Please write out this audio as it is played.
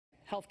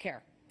health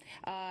care.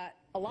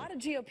 A lot of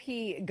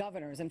GOP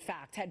governors, in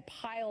fact, had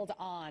piled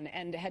on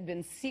and had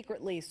been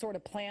secretly sort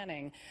of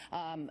planning,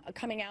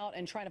 coming out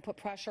and trying to put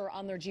pressure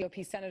on their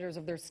GOP senators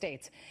of their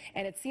states.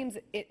 And it seems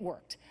it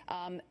worked.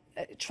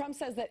 Trump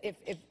says that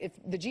if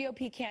the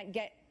GOP can't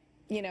get,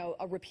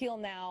 a repeal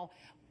now,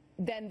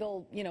 then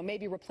they'll,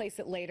 maybe replace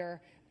it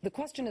later. The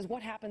question is,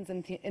 what happens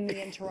in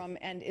the interim,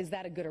 and is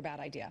that a good or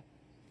bad idea?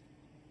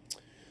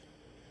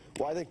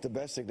 Well, I think the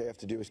best thing they have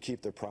to do is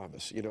keep their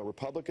promise.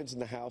 Republicans in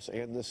the House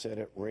and the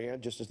Senate ran,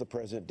 just as the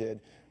president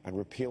did, on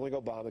repealing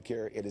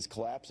Obamacare. It is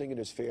collapsing. It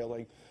is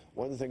failing.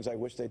 One of the things I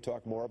wish they'd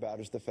talk more about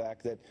is the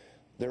fact that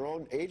their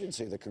own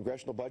agency, the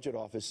Congressional Budget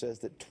Office, says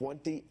that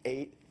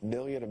 28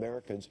 million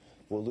Americans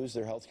will lose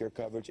their health care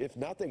coverage if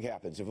nothing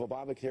happens, if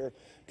Obamacare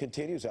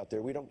continues out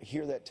there. We don't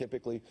hear that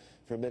typically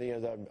from many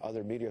of the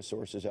other media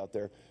sources out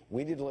there.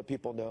 We need to let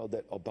people know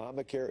that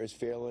Obamacare is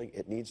failing.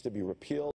 It needs to be repealed.